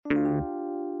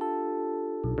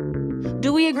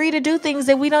Do we agree to do things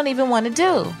that we don't even want to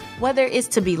do? Whether it's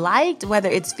to be liked, whether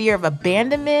it's fear of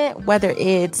abandonment, whether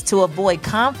it's to avoid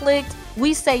conflict,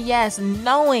 we say yes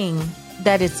knowing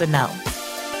that it's a no.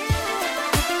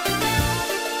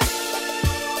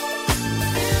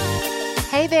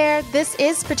 Hey there, this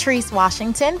is Patrice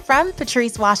Washington from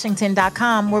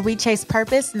patricewashington.com, where we chase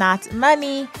purpose, not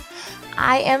money.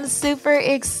 I am super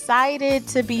excited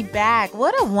to be back.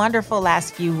 What a wonderful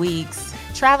last few weeks.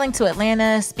 Traveling to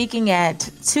Atlanta, speaking at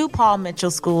 2 Paul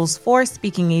Mitchell schools, 4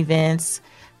 speaking events,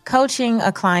 coaching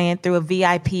a client through a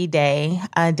VIP day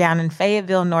down in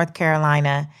Fayetteville, North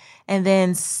Carolina, and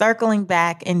then circling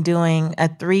back and doing a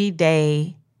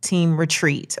 3-day team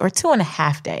retreat, or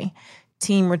 2.5-day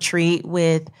team retreat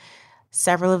with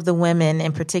several of the women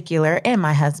in particular and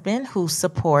my husband who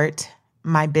support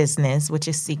my business, which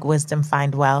is Seek Wisdom,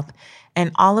 Find Wealth,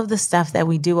 and all of the stuff that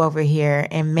we do over here.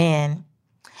 And man,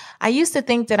 I used to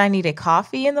think that I needed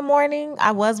coffee in the morning.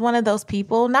 I was one of those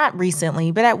people, not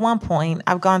recently, but at one point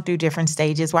I've gone through different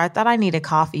stages where I thought I needed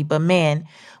coffee. But man,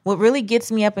 what really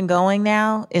gets me up and going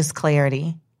now is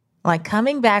clarity. Like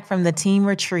coming back from the team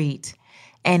retreat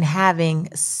and having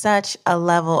such a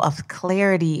level of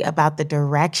clarity about the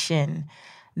direction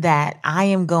that I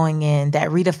am going in, that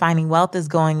Redefining Wealth is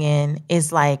going in,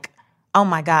 is like, oh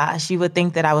my gosh, you would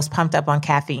think that I was pumped up on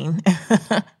caffeine.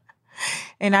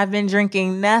 And I've been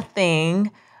drinking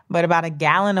nothing but about a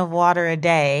gallon of water a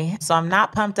day. So I'm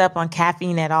not pumped up on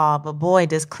caffeine at all. But boy,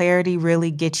 does clarity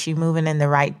really get you moving in the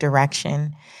right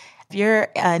direction. If you're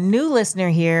a new listener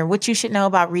here, what you should know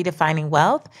about Redefining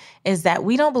Wealth is that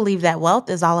we don't believe that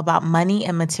wealth is all about money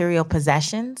and material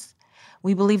possessions.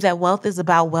 We believe that wealth is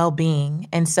about well-being.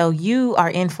 And so you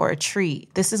are in for a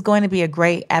treat. This is going to be a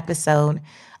great episode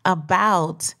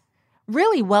about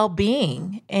really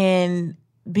well-being and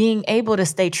being able to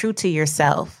stay true to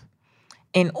yourself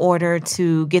in order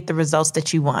to get the results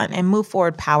that you want and move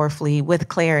forward powerfully with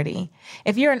clarity.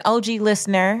 If you're an OG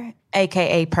listener,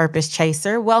 AKA Purpose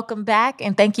Chaser, welcome back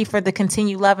and thank you for the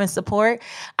continued love and support.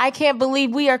 I can't believe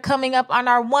we are coming up on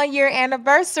our 1-year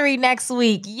anniversary next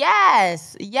week.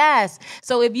 Yes.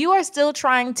 So if you are still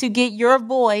trying to get your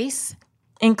voice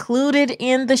included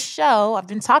in the show, I've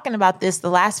been talking about this the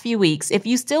last few weeks. If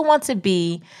you still want to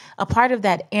be a part of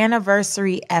that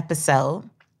anniversary episode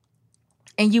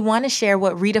and you want to share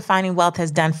what Redefining Wealth has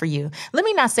done for you, let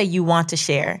me not say you want to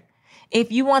share. If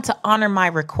you want to honor my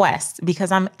request,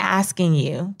 because I'm asking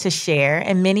you to share,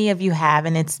 and many of you have,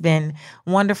 and it's been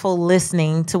wonderful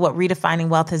listening to what Redefining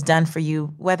Wealth has done for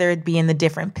you, whether it be in the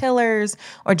different pillars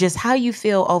or just how you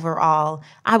feel overall,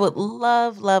 I would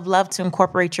love to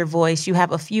incorporate your voice. You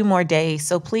have a few more days,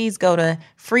 so please go to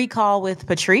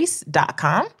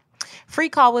freecallwithpatrice.com.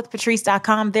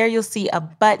 freecallwithpatrice.com. There you'll see a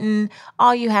button.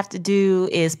 All you have to do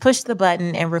is push the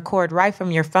button and record right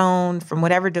from your phone, from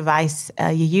whatever device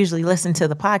you usually listen to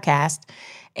the podcast,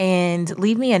 and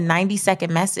leave me a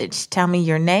 90-second message. Tell me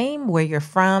your name, where you're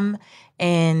from,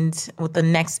 and with the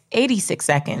next 86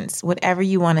 seconds, whatever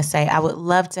you want to say. I would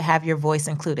love to have your voice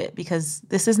included because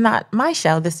this is not my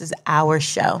show. This is our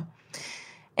show.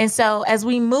 And so as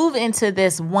we move into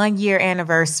this 1-year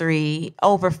anniversary,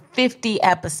 over 50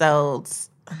 episodes,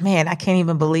 man, I can't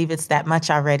even believe it's that much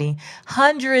already.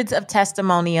 Hundreds of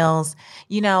testimonials.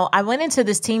 You know, I went into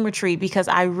this team retreat because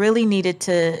I really needed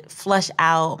to flush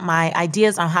out my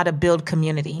ideas on how to build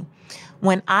community.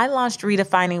 When I launched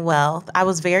Redefining Wealth, I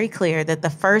was very clear that the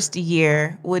first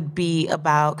year would be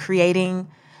about creating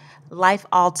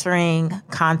life-altering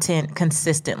content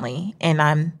consistently. And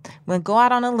I'm going to go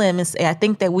out on a limb and say I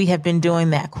think that we have been doing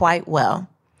that quite well.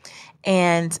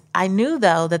 And I knew,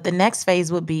 though, that the next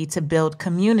phase would be to build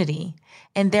community.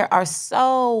 And there are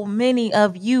so many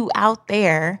of you out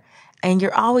there, and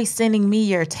you're always sending me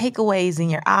your takeaways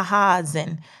and your ahas,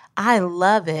 and I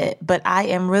love it. But I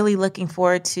am really looking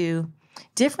forward to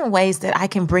different ways that I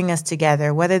can bring us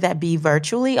together, whether that be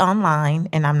virtually online,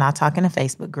 and I'm not talking a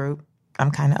Facebook group. I'm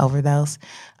kind of over those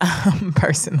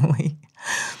personally.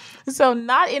 So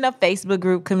not in a Facebook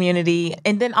group community,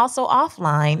 and then also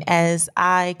offline as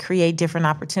I create different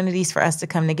opportunities for us to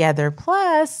come together,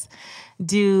 plus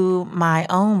do my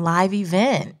own live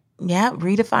event. Yeah,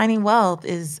 Redefining Wealth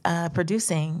is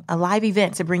producing a live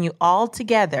event to bring you all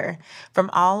together from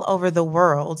all over the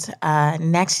world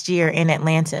next year in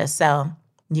Atlanta. So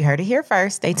you heard it here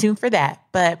first. Stay tuned for that.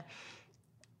 But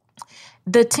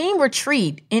the team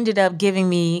retreat ended up giving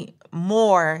me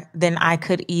more than I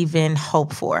could even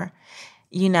hope for.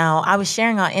 You know, I was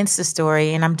sharing on Insta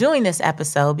story, and I'm doing this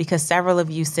episode because several of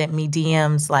you sent me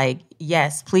DMs like,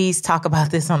 yes, please talk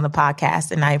about this on the podcast.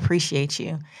 And I appreciate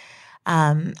you.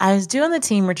 I was doing the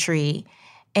team retreat,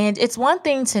 And it's one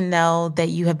thing to know that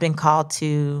you have been called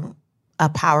to a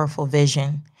powerful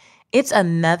vision. It's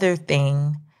another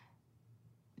thing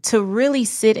to really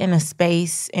sit in a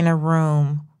space, in a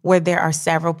room where there are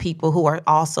several people who are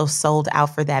also sold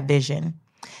out for that vision.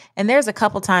 And there's a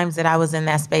couple times that I was in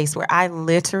that space where I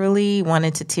literally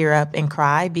wanted to tear up and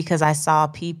cry because I saw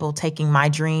people taking my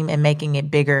dream and making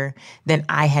it bigger than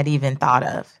I had even thought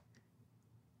of.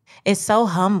 It's so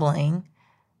humbling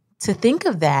to think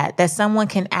of that someone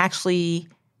can actually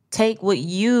take what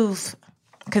you've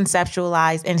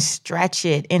conceptualized and stretch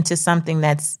it into something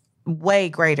that's way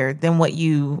greater than what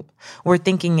you were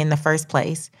thinking in the first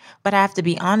place. But I have to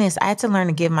be honest, I had to learn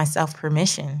to give myself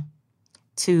permission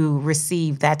to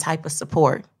receive that type of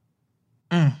support.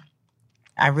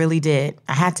 I really did.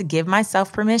 I had to give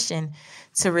myself permission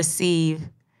to receive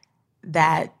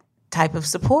that type of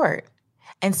support.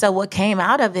 And so what came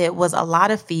out of it was a lot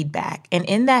of feedback. And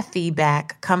in that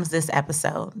feedback comes this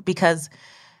episode, because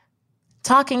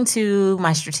talking to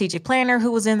my strategic planner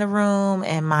who was in the room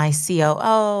and my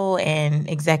COO and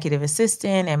executive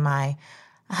assistant and my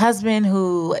husband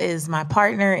who is my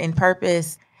partner in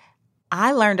purpose,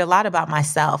 I learned a lot about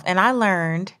myself. And I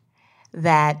learned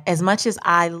that as much as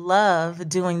I love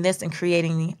doing this and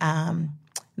creating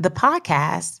the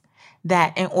podcast,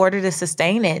 that in order to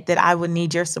sustain it, that I would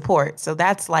need your support. So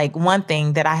that's like one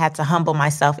thing that I had to humble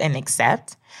myself and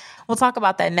accept. We'll talk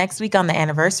about that next week on the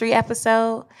anniversary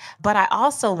episode. But I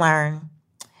also learned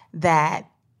that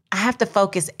I have to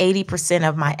focus 80%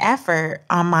 of my effort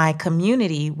on my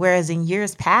community, whereas in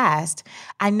years past,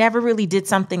 I never really did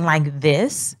something like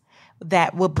this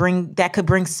that could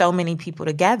bring so many people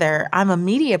together. I'm a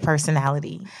media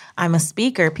personality. I'm a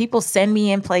speaker. People send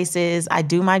me in places. I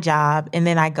do my job, and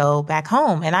then I go back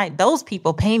home. And those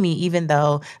people pay me, even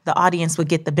though the audience would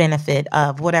get the benefit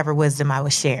of whatever wisdom I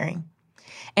was sharing.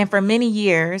 And for many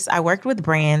years, I worked with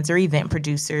brands or event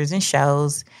producers and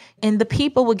shows, and the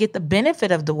people would get the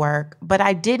benefit of the work, but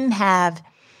I didn't have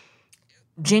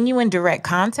genuine direct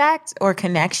contact or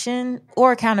connection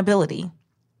or accountability.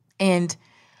 And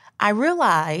I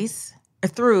realized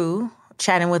through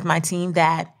chatting with my team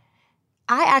that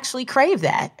I actually crave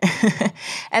that.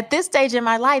 At this stage in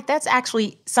my life, that's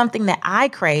actually something that I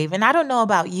crave. And I don't know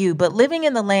about you, but living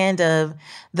in the land of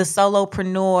the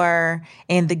solopreneur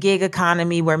and the gig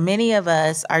economy, where many of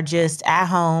us are just at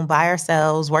home by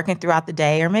ourselves, working throughout the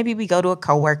day, or maybe we go to a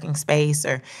co-working space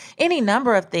or any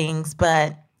number of things.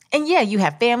 And yeah, you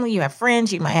have family, you have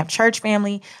friends, you might have church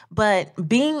family, but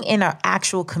being in an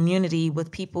actual community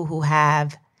with people who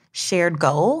have shared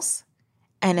goals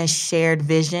and a shared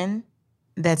vision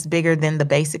that's bigger than the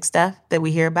basic stuff that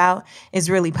we hear about is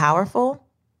really powerful.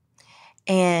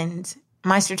 And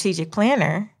my strategic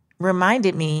planner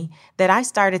reminded me that I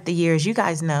started the year, as you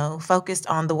guys know, focused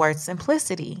on the word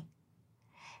simplicity.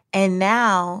 And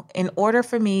now, in order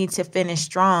for me to finish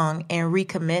strong and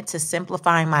recommit to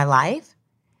simplifying my life,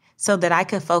 so that I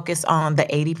could focus on the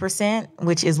 80%,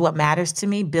 which is what matters to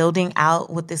me, building out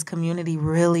what this community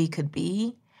really could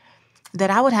be,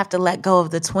 that I would have to let go of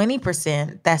the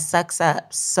 20% that sucks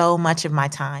up so much of my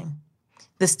time.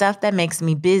 The stuff that makes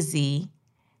me busy,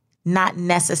 not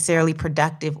necessarily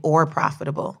productive or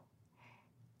profitable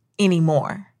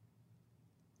anymore.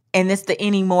 And it's the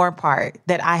anymore part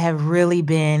that I have really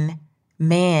been,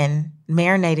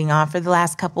 marinating on for the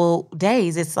last couple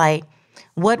days. It's like,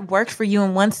 what worked for you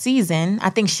in one season, I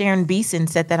think Sharon Beeson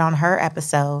said that on her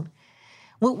episode,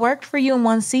 what worked for you in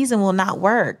one season will not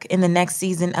work in the next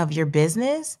season of your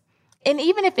business. And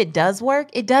even if it does work,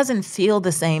 it doesn't feel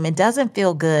the same. It doesn't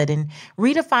feel good. And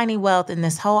redefining wealth and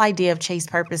this whole idea of chase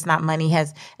purpose, not money,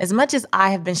 has, as much as I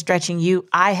have been stretching you,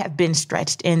 I have been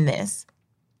stretched in this.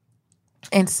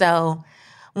 And so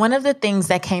one of the things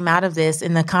that came out of this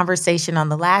in the conversation on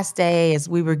the last day as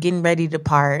we were getting ready to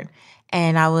part,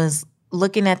 and I was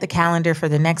looking at the calendar for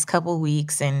the next couple of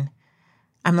weeks, and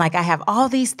I'm like, I have all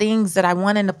these things that I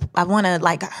want to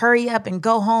like hurry up and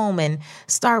go home and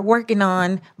start working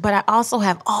on, but I also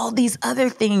have all these other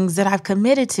things that I've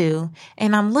committed to,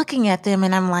 and I'm looking at them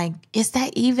and I'm like, is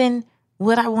that even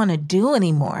what I want to do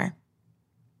anymore?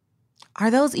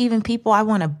 Are those even people I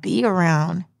want to be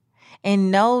around?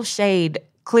 And no shade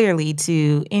clearly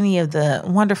to any of the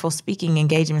wonderful speaking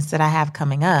engagements that I have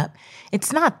coming up.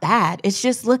 It's not that. It's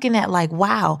just looking at like,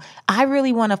 wow, I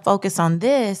really want to focus on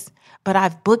this, but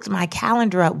I've booked my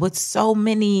calendar up with so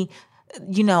many,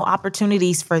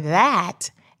 opportunities for that.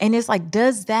 And it's like,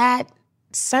 does that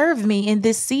serve me in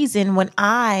this season when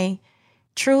I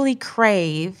truly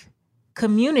crave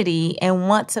community and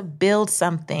want to build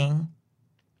something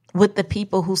with the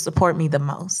people who support me the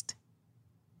most,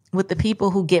 with the people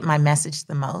who get my message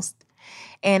the most?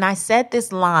 And I said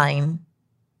this line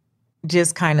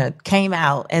just kind of came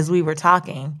out as we were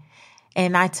talking.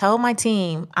 And I told my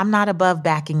team, I'm not above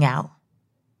backing out.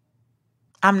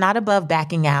 I'm not above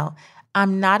backing out.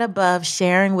 I'm not above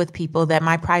sharing with people that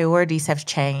my priorities have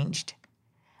changed.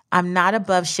 I'm not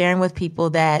above sharing with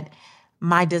people that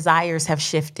my desires have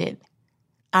shifted.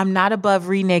 I'm not above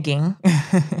reneging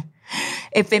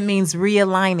if it means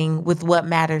realigning with what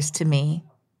matters to me.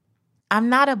 I'm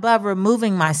not above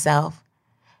removing myself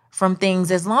from things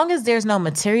as long as there's no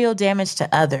material damage to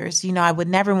others. You know, I would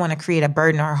never want to create a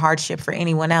burden or a hardship for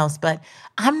anyone else, but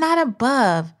I'm not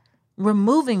above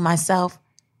removing myself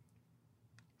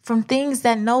from things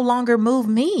that no longer move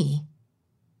me.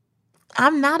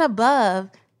 I'm not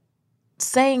above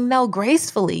saying no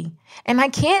gracefully, and I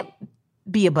can't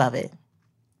be above it.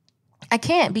 I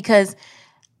can't, because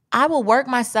I will work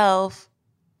myself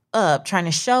up, trying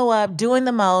to show up, doing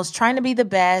the most, trying to be the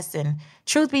best. And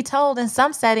truth be told, in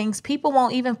some settings, people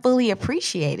won't even fully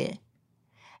appreciate it.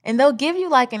 And they'll give you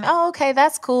like an, oh, okay,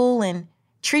 that's cool, and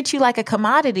treat you like a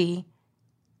commodity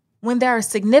when there are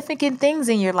significant things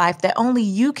in your life that only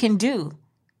you can do.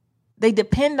 They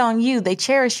depend on you. They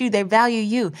cherish you. They value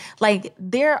you. Like,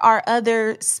 there are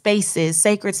other spaces,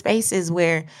 sacred spaces,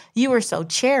 where you are so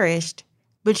cherished,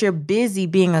 but you're busy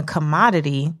being a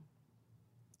commodity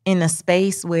in a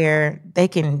space where they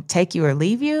can take you or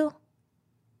leave you.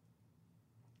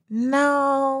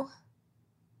 No.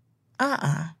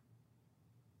 That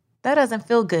doesn't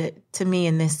feel good to me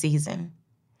in this season.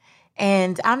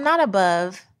 And I'm not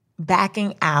above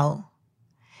backing out.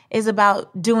 Is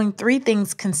about doing 3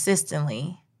 things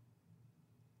consistently,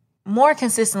 more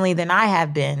consistently than I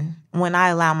have been when I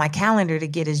allow my calendar to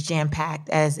get as jam-packed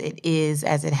as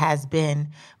it has been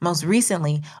most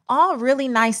recently. All really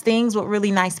nice things with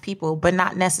really nice people, but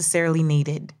not necessarily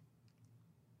needed.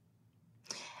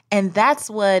 And that's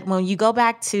what, when you go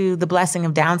back to the blessing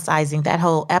of downsizing, that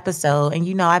whole episode, and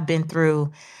you know, I've been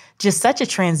through just such a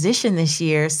transition this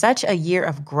year, such a year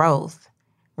of growth,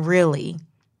 really,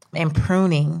 and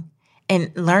pruning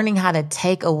and learning how to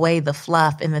take away the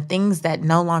fluff and the things that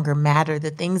no longer matter,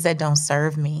 the things that don't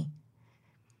serve me.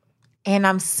 And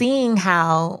I'm seeing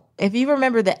how, if you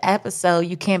remember the episode,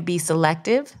 You Can't Be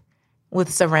Selective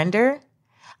with Surrender,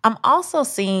 I'm also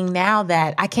seeing now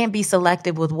that I can't be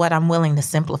selective with what I'm willing to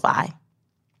simplify.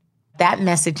 That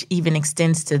message even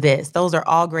extends to this. Those are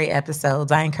all great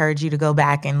episodes. I encourage you to go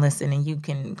back and listen, and you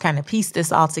can kind of piece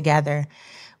this all together.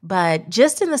 But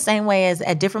just in the same way as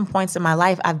at different points in my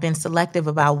life, I've been selective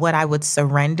about what I would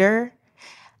surrender,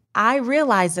 I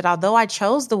realized that although I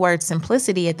chose the word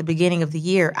simplicity at the beginning of the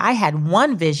year, I had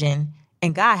one vision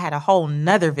and God had a whole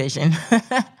nother vision.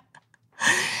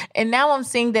 And now I'm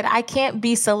seeing that I can't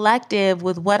be selective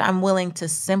with what I'm willing to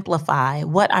simplify,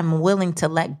 what I'm willing to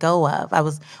let go of. I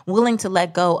was willing to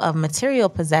let go of material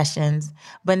possessions,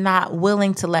 but not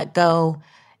willing to let go,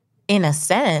 in a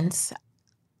sense,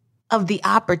 of the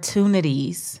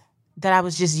opportunities that I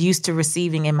was just used to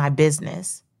receiving in my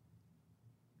business.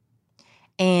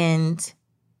 And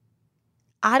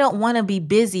I don't want to be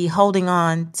busy holding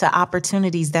on to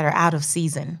opportunities that are out of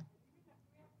season.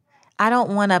 I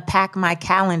don't want to pack my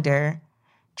calendar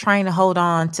trying to hold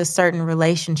on to certain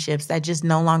relationships that just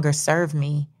no longer serve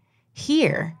me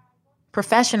here.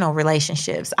 Professional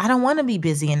relationships. I don't want to be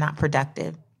busy and not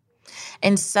productive.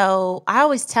 And so I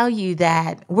always tell you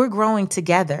that we're growing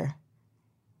together.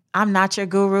 I'm not your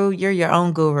guru. You're your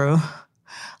own guru.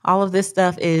 All of this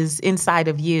stuff is inside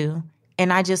of you.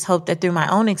 And I just hope that through my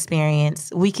own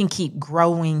experience, we can keep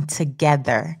growing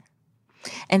together.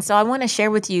 And so I want to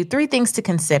share with you 3 things to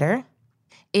consider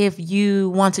if you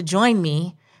want to join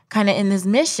me kind of in this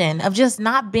mission of just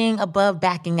not being above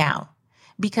backing out.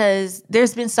 Because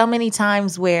there's been so many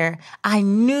times where I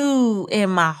knew in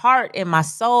my heart, in my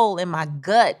soul, in my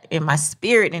gut, in my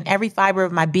spirit, in every fiber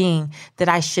of my being that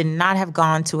I should not have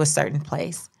gone to a certain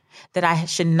place, that I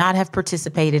should not have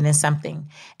participated in something.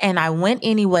 And I went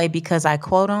anyway because I,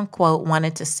 quote unquote,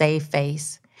 wanted to save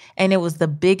face. And it was the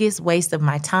biggest waste of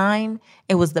my time.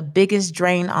 It was the biggest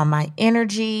drain on my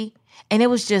energy. And it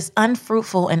was just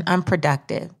unfruitful and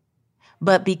unproductive.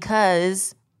 But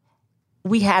because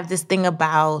we have this thing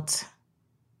about,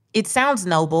 it sounds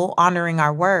noble, honoring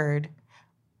our word.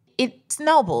 It's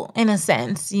noble in a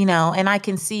sense, you know, and I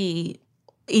can see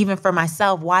even for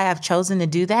myself why I've chosen to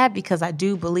do that, because I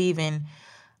do believe in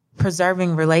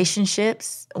preserving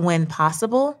relationships when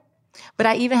possible. But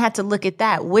I even had to look at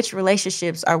that, which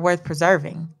relationships are worth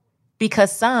preserving.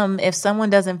 Because if someone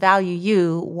doesn't value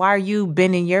you, why are you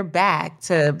bending your back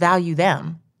to value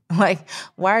them? Like,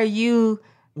 why are you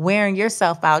wearing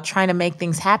yourself out trying to make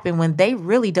things happen when they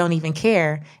really don't even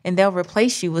care and they'll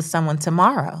replace you with someone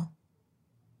tomorrow?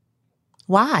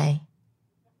 Why?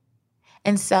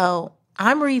 And so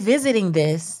I'm revisiting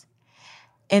this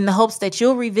in the hopes that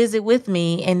you'll revisit with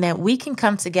me and that we can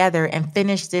come together and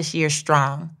finish this year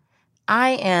strong.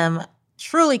 I am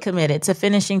truly committed to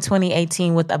finishing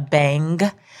 2018 with a bang.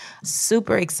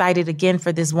 Super excited again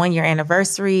for this 1-year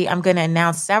anniversary. I'm going to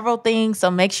announce several things, so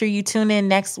make sure you tune in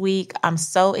next week. I'm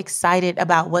so excited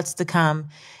about what's to come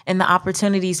and the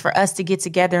opportunities for us to get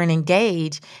together and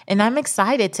engage. And I'm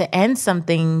excited to end some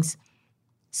things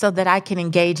so that I can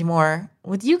engage more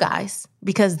with you guys,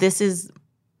 because this is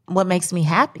what makes me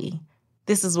happy.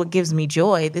 This is what gives me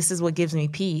joy. This is what gives me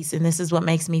peace. And this is what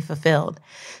makes me fulfilled.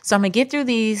 So I'm going to get through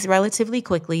these relatively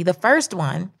quickly. The first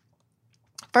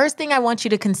thing I want you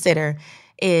to consider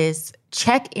is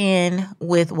check in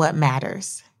with what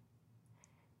matters.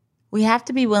 We have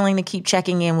to be willing to keep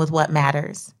checking in with what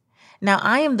matters. Now,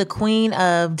 I am the queen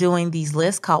of doing these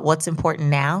lists called What's Important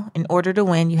Now. In order to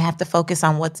win, you have to focus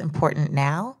on what's important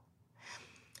now.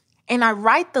 And I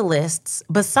write the lists,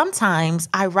 but sometimes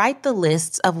I write the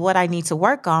lists of what I need to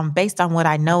work on based on what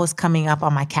I know is coming up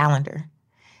on my calendar,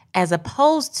 as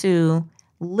opposed to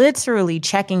literally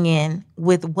checking in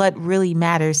with what really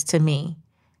matters to me.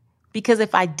 Because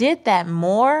if I did that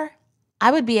more,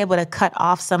 I would be able to cut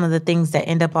off some of the things that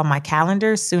end up on my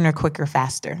calendar sooner, quicker,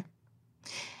 faster.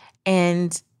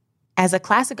 And as a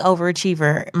classic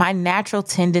overachiever, my natural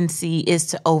tendency is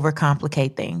to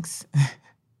overcomplicate things.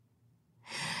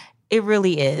 It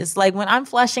really is. Like when I'm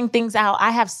fleshing things out,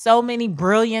 I have so many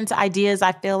brilliant ideas,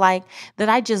 I feel like, that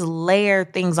I just layer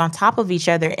things on top of each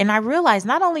other. And I realize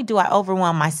not only do I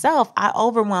overwhelm myself, I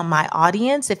overwhelm my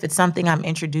audience if it's something I'm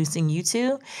introducing you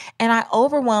to, and I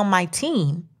overwhelm my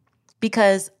team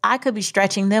because I could be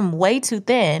stretching them way too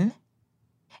thin.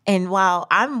 And while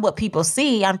I'm what people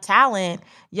see, I'm talent,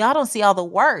 y'all don't see all the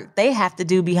work they have to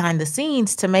do behind the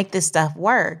scenes to make this stuff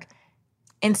work.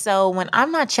 And so when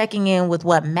I'm not checking in with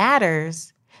what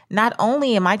matters, not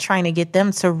only am I trying to get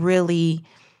them to really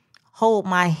hold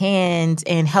my hand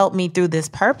and help me through this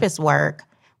purpose work,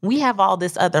 we have all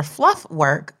this other fluff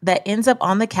work that ends up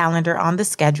on the calendar, on the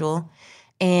schedule.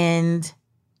 And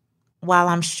while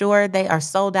I'm sure they are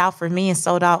sold out for me and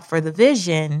sold out for the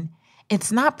vision,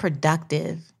 it's not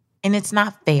productive and it's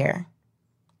not fair.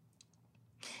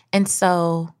 And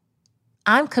so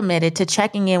I'm committed to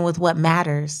checking in with what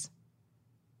matters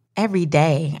every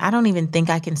day. I don't even think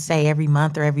I can say every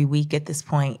month or every week at this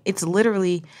point. It's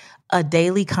literally a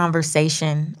daily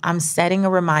conversation. I'm setting a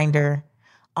reminder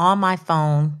on my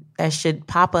phone that should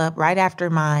pop up right after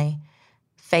my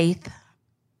faith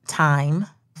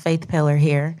pillar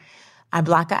here. I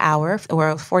block an hour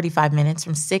or 45 minutes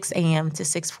from 6 a.m. to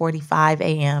 6:45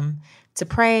 a.m. to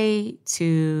pray,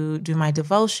 to do my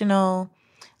devotional,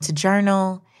 to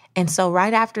journal. And so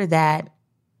right after that,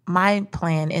 my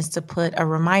plan is to put a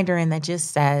reminder in that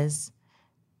just says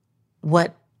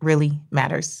what really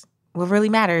matters. What really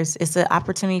matters is the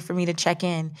opportunity for me to check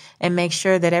in and make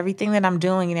sure that everything that I'm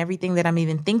doing and everything that I'm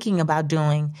even thinking about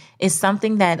doing is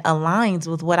something that aligns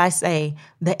with what I say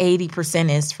the 80%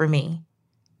 is for me,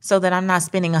 so that I'm not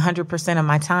spending 100% of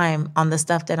my time on the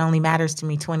stuff that only matters to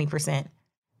me 20%.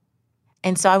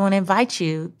 And so I want to invite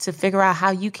you to figure out how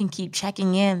you can keep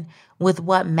checking in with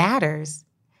what matters.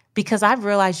 Because I've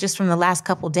realized just from the last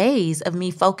couple days of me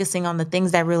focusing on the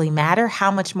things that really matter, how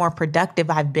much more productive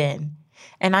I've been.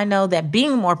 And I know that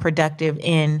being more productive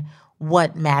in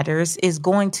what matters is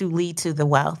going to lead to the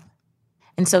wealth.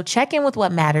 And so check in with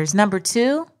what matters. Number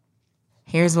 2,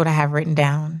 here's what I have written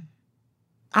down.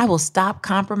 I will stop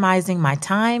compromising my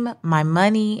time, my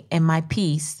money, and my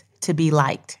peace to be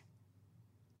liked.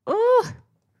 Ooh.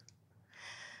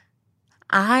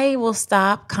 I will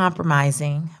stop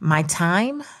compromising my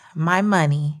time, my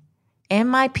money, and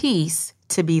my peace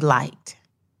to be liked.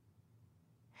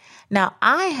 Now,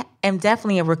 I am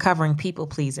definitely a recovering people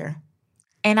pleaser,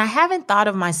 and I haven't thought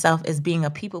of myself as being a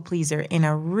people pleaser in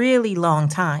a really long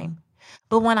time.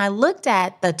 But when I looked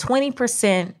at the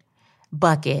 20%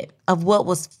 bucket of what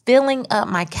was filling up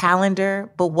my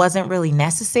calendar but wasn't really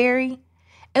necessary,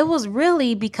 it was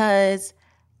really because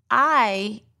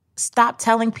I stopped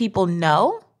telling people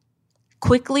no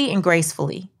quickly and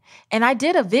gracefully. And I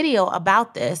did a video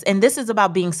about this, and this is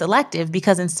about being selective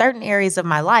because in certain areas of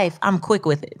my life, I'm quick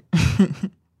with it.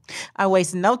 I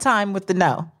waste no time with the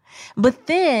no. But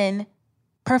then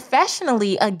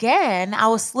professionally, again, I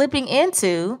was slipping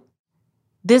into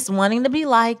this wanting to be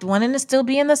liked, wanting to still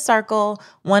be in the circle,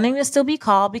 wanting to still be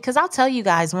called. Because I'll tell you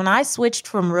guys, when I switched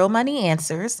from Real Money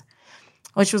Answers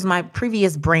which was my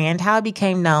previous brand, how I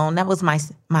became known. That was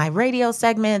my radio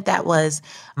segment. That was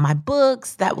my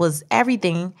books. That was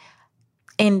everything.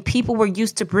 And people were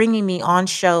used to bringing me on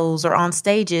shows or on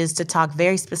stages to talk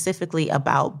very specifically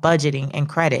about budgeting and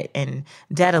credit and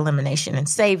debt elimination and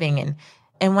saving.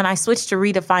 And when I switched to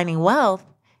redefining wealth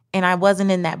and I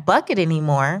wasn't in that bucket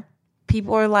anymore,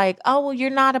 people were like, oh, well, you're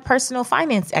not a personal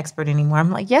finance expert anymore. I'm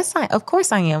like, yes, of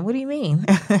course I am. What do you mean?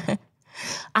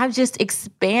 I've just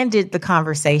expanded the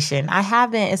conversation.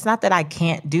 It's not that I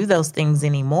can't do those things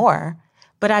anymore,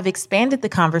 but I've expanded the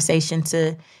conversation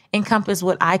to encompass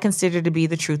what I consider to be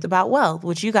the truth about wealth,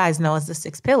 which you guys know as the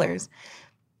 6 pillars.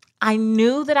 I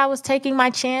knew that I was taking my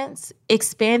chance,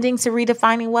 expanding to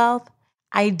redefining wealth.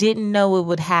 I didn't know it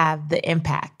would have the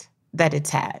impact that it's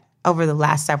had over the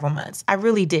last several months. I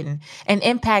really didn't. An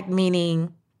impact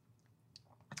meaning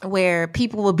where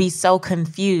people would be so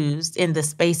confused in the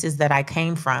spaces that I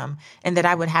came from and that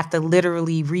I would have to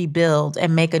literally rebuild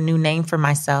and make a new name for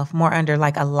myself more under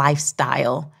like a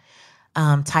lifestyle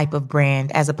type of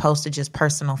brand as opposed to just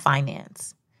personal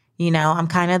finance. You know, I'm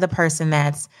kind of the person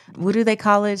that's, what do they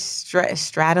call it?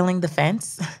 Straddling the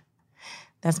fence.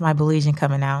 That's my Belizean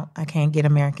coming out. I can't get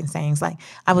American sayings. Like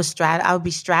I would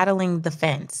be straddling the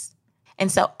fence.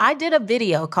 And so I did a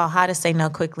video called How to Say No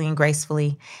Quickly and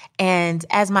Gracefully. And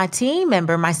as my team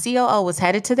member, my COO was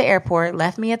headed to the airport,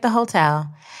 left me at the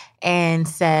hotel and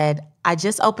said, I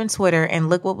just opened Twitter and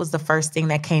look what was the first thing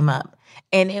that came up.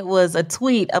 And it was a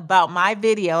tweet about my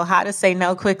video, How to Say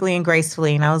No Quickly and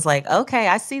Gracefully. And I was like, okay,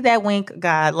 I see that wink,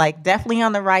 God, like definitely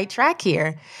on the right track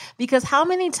here. Because how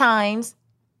many times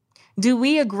do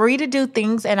we agree to do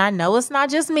things? And I know it's not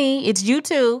just me, it's you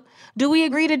too. Do we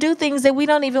agree to do things that we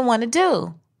don't even want to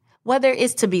do? Whether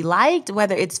it's to be liked,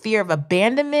 whether it's fear of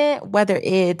abandonment, whether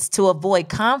it's to avoid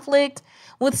conflict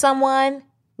with someone,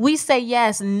 we say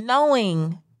yes,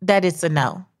 knowing that it's a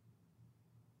no.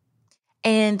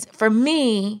 And for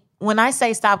me, when I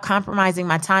say stop compromising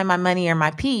my time, my money, or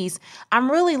my peace, I'm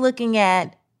really looking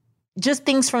at just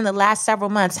things from the last several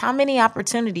months. How many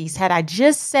opportunities had I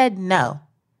just said no?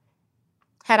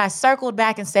 Had I circled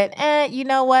back and said, you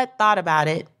know what? Thought about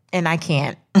it, and I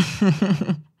can't.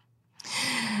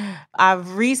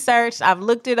 I've researched, I've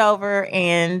looked it over,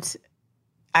 and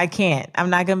I can't. I'm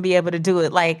not going to be able to do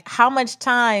it. Like, how much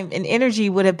time and energy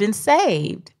would have been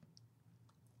saved?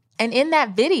 And in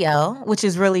that video, which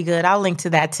is really good, I'll link to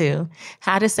that too,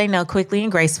 How to Say No Quickly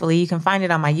and Gracefully. You can find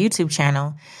it on my YouTube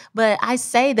channel. But I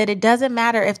say that it doesn't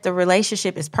matter if the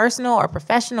relationship is personal or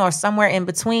professional or somewhere in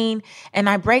between. And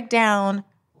I break down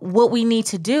what we need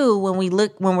to do when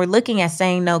we're looking at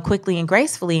saying no quickly and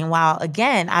gracefully. And while,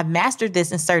 again, I've mastered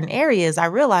this in certain areas, I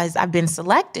realized I've been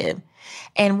selective.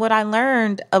 And what I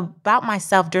learned about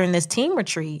myself during this team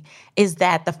retreat is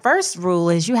that the first rule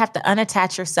is you have to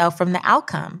unattach yourself from the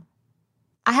outcome.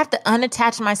 I have to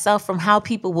unattach myself from how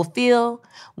people will feel,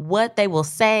 what they will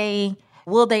say.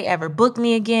 Will they ever book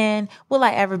me again? Will I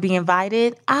ever be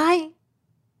invited? I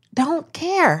don't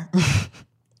care.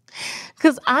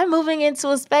 Because I'm moving into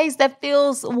a space that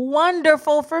feels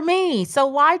wonderful for me. So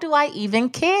why do I even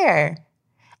care?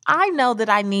 I know that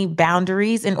I need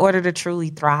boundaries in order to truly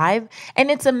thrive.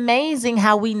 And it's amazing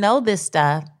how we know this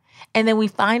stuff. And then we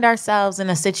find ourselves in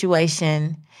a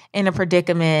situation, in a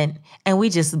predicament, and we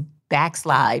just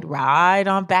backslide right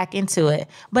on back into it.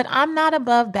 But I'm not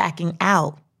above backing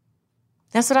out.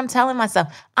 That's what I'm telling myself.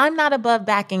 I'm not above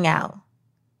backing out.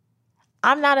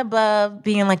 I'm not above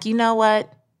being like, you know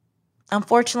what?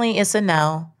 Unfortunately, it's a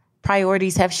no.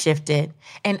 Priorities have shifted.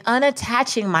 And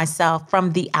unattaching myself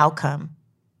from the outcome.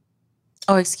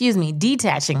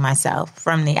 Detaching myself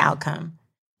from the outcome.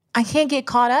 I can't get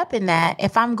caught up in that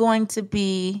if I'm going to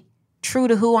be true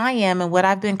to who I am and what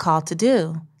I've been called to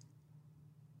do.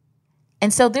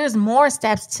 And so there's more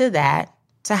steps to that,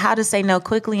 to how to say no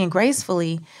quickly and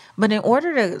gracefully. But in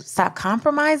order to stop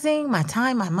compromising my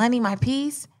time, my money, my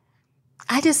peace,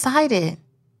 I decided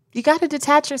you got to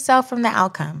detach yourself from the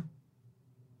outcome.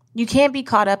 You can't be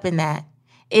caught up in that.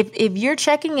 If you're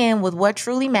checking in with what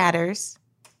truly matters,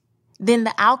 then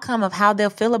the outcome of how they'll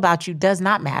feel about you does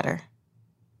not matter.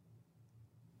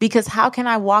 Because how can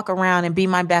I walk around and be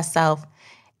my best self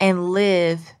and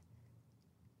live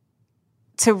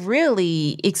to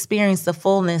really experience the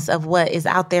fullness of what is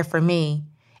out there for me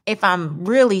if I'm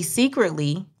really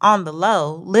secretly on the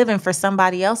low living for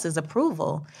somebody else's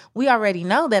approval? We already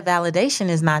know that validation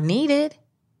is not needed.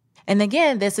 And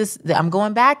again, I'm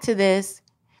going back to this.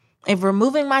 If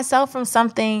removing myself from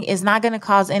something is not going to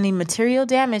cause any material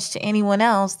damage to anyone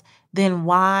else, then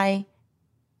why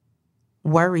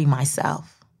worry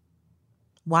myself?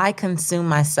 Why consume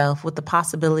myself with the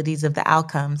possibilities of the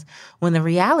outcomes when the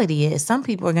reality is some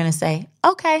people are going to say,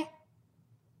 okay,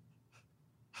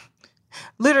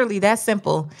 literally that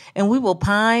simple. And we will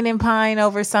pine and pine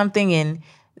over something and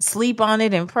sleep on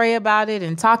it and pray about it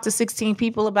and talk to 16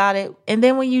 people about it. And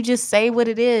then when you just say what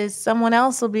it is, someone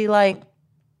else will be like,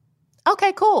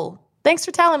 okay, cool. Thanks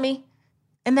for telling me.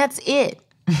 And that's it.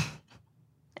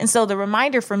 And so the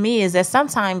reminder for me is that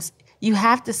sometimes you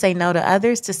have to say no to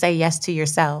others to say yes to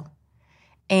yourself.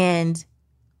 And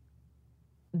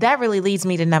that really leads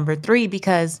me to number 3,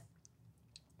 because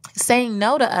saying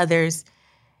no to others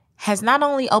has not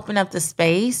only opened up the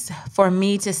space for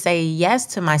me to say yes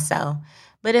to myself,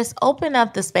 but it's opened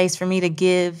up the space for me to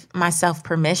give myself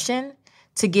permission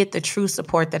to get the true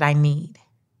support that I need.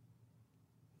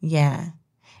 Yeah.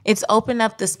 It's opened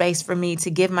up the space for me to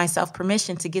give myself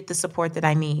permission to get the support that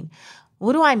I need.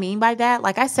 What do I mean by that?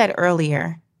 Like I said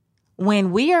earlier,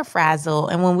 when we are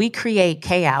frazzled and when we create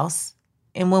chaos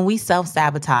and when we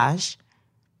self-sabotage,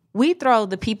 we throw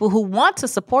the people who want to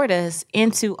support us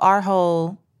into our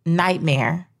whole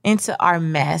nightmare, into our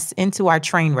mess, into our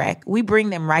train wreck. We bring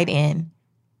them right in.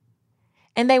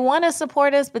 And they want to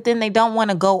support us, but then they don't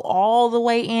want to go all the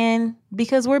way in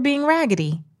because we're being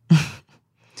raggedy.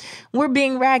 We're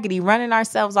being raggedy, running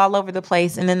ourselves all over the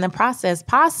place. And in the process,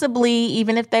 possibly,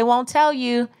 even if they won't tell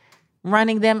you,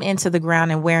 running them into the ground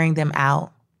and wearing them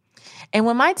out. And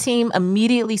when my team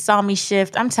immediately saw me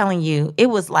shift, I'm telling you, it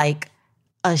was like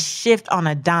a shift on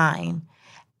a dime.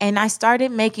 And I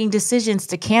started making decisions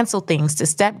to cancel things, to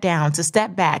step down, to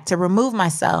step back, to remove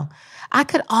myself. I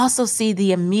could also see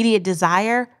the immediate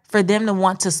desire for them to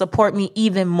want to support me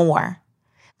even more.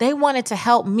 They wanted to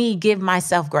help me give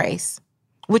myself grace,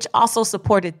 which also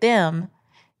supported them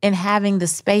in having the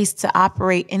space to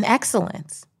operate in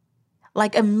excellence.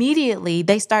 Like immediately,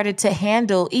 they started to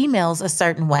handle emails a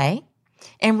certain way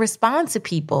and respond to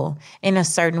people in a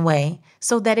certain way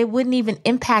so that it wouldn't even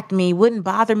impact me, wouldn't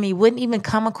bother me, wouldn't even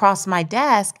come across my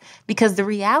desk, because the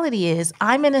reality is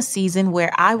I'm in a season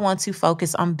where I want to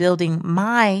focus on building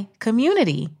my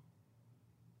community,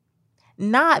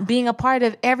 not being a part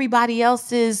of everybody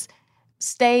else's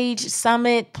stage,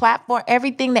 summit, platform,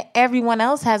 everything that everyone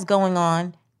else has going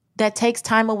on that takes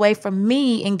time away from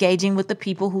me engaging with the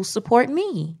people who support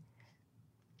me.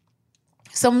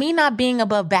 So me not being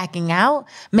above backing out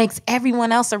makes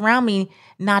everyone else around me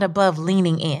not above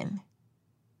leaning in.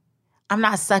 I'm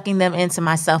not sucking them into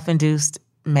my self-induced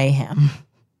mayhem.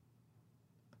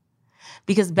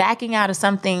 Because backing out of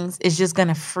some things is just going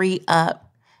to free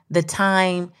up the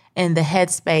time and the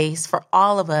headspace for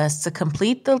all of us to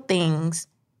complete the things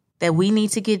that we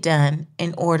need to get done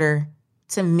in order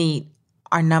to meet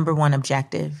our number one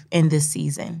objective in this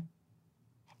season.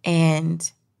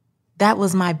 And that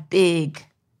was my big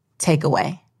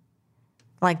takeaway.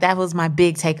 That was my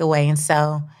big takeaway. And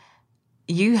so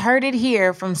you heard it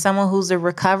here from someone who's a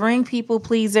recovering people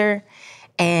pleaser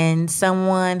and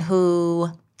someone who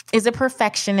is a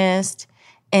perfectionist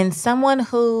and someone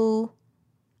who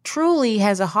truly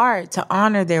has a heart to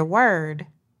honor their word.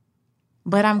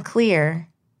 But I'm clear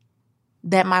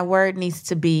that my word needs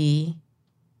to be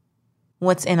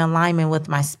what's in alignment with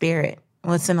my spirit,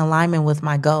 what's in alignment with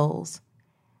my goals.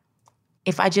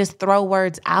 If I just throw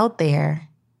words out there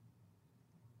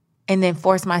and then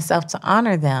force myself to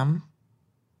honor them,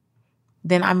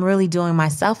 then I'm really doing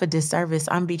myself a disservice.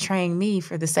 I'm betraying me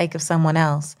for the sake of someone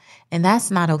else. And that's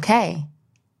not okay.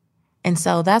 And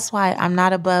so that's why I'm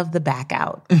not above the back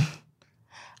out.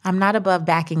 I'm not above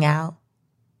backing out.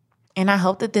 And I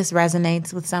hope that this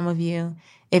resonates with some of you.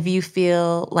 If you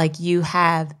feel like you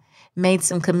have made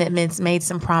some commitments, made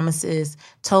some promises,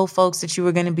 told folks that you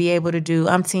were going to be able to do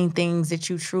umpteen things that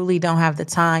you truly don't have the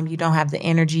time, you don't have the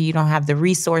energy, you don't have the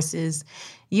resources,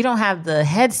 you don't have the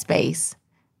headspace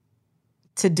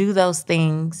to do those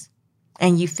things,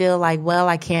 and you feel like, well,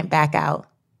 I can't back out.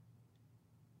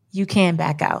 You can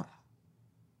back out.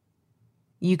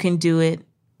 You can do it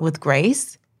with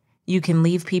grace. You can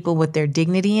leave people with their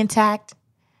dignity intact.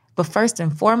 But first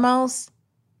and foremost,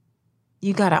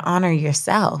 you got to honor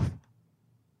yourself.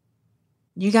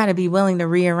 You got to be willing to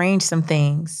rearrange some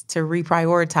things to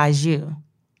reprioritize you.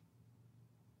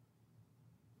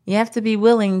 You have to be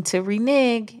willing to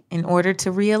renege in order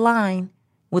to realign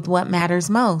with what matters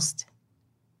most.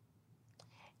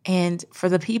 And for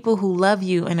the people who love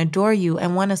you and adore you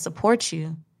and want to support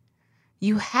you,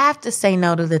 you have to say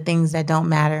no to the things that don't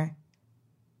matter.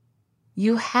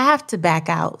 You have to back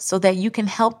out so that you can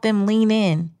help them lean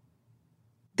in.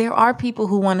 There are people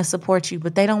who want to support you,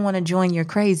 but they don't want to join your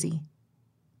crazy.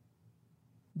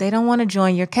 They don't want to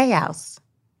join your chaos.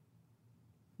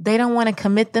 They don't want to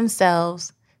commit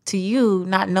themselves to you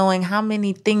not knowing how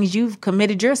many things you've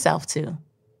committed yourself to.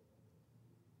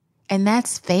 And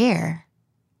that's fair.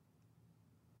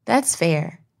 That's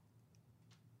fair.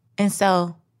 And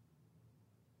so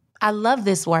I love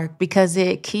this work because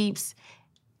it keeps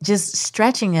just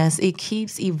stretching us. It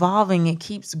keeps evolving. It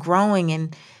keeps growing.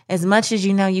 And as much as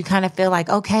you kind of feel like,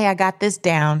 okay, I got this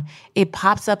down, it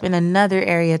pops up in another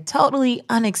area, totally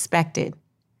unexpected.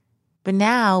 But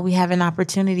now we have an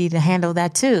opportunity to handle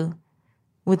that too,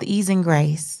 with ease and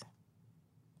grace.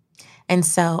 And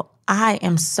so I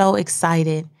am so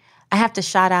excited. I have to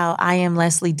shout out I Am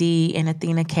Leslie D and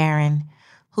Athena Karen,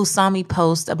 who saw me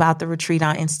post about the retreat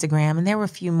on Instagram. And there were a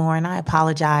few more, and I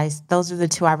apologize. Those are the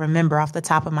two I remember off the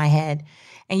top of my head.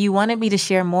 And you wanted me to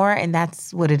share more, and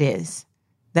that's what it is.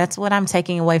 That's what I'm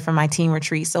taking away from my teen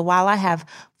retreat. So while I have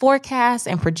forecasts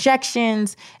and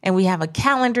projections, and we have a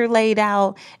calendar laid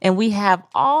out, and we have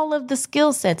all of the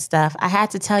skill set stuff, I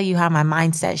had to tell you how my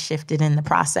mindset shifted in the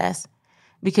process.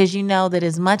 Because you know that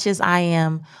as much as I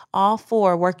am all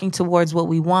for working towards what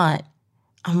we want,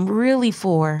 I'm really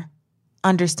for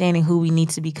understanding who we need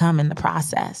to become in the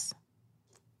process.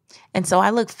 And so I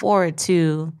look forward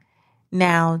to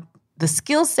now the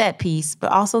skill set piece,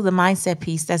 but also the mindset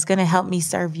piece that's going to help me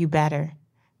serve you better,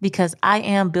 because I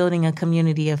am building a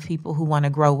community of people who want to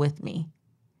grow with me.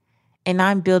 And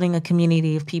I'm building a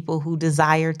community of people who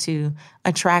desire to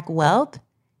attract wealth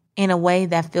in a way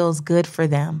that feels good for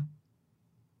them,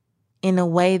 in a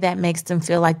way that makes them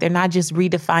feel like they're not just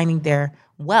redefining their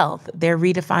wealth, they're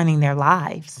redefining their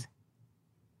lives,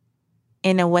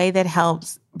 in a way that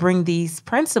helps bring these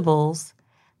principles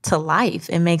to life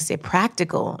and makes it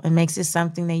practical and makes it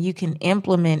something that you can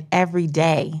implement every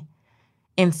day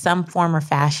in some form or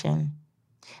fashion.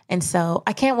 And so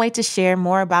I can't wait to share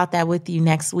more about that with you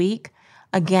next week.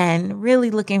 Again, really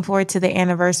looking forward to the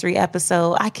anniversary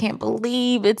episode. I can't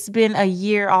believe it's been a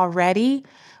year already,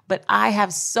 but I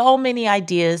have so many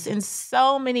ideas and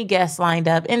so many guests lined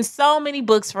up and so many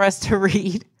books for us to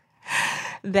read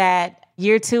that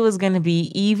year 2 is going to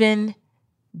be even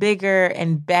bigger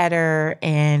and better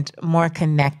and more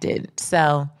connected.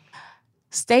 So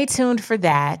stay tuned for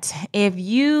that. If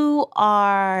you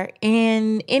are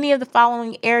in any of the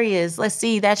following areas, let's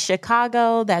see, that's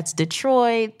Chicago, that's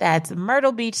Detroit, that's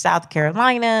Myrtle Beach, South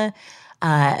Carolina,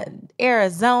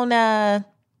 Arizona,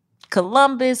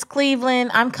 Columbus,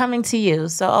 Cleveland, I'm coming to you.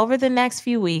 So over the next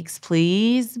few weeks,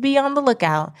 please be on the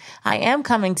lookout. I am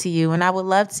coming to you, and I would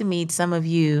love to meet some of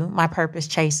you, my purpose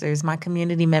chasers, my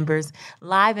community members,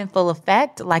 live in full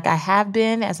effect, like I have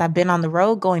been as I've been on the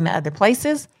road going to other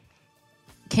places.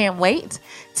 Can't wait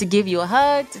to give you a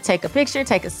hug, to take a picture,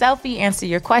 take a selfie, answer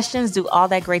your questions, do all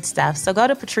that great stuff. So go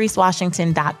to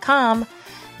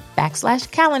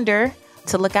patricewashington.com/calendar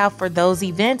to look out for those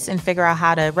events and figure out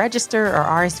how to register or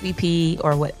RSVP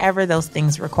or whatever those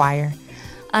things require.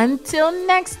 Until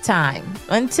next time,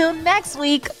 until next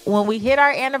week, when we hit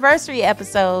our anniversary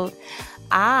episode,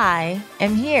 I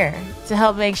am here to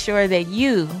help make sure that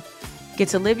you get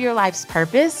to live your life's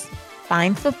purpose,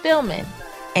 find fulfillment,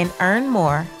 and earn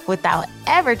more without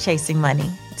ever chasing money.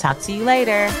 Talk to you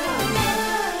later.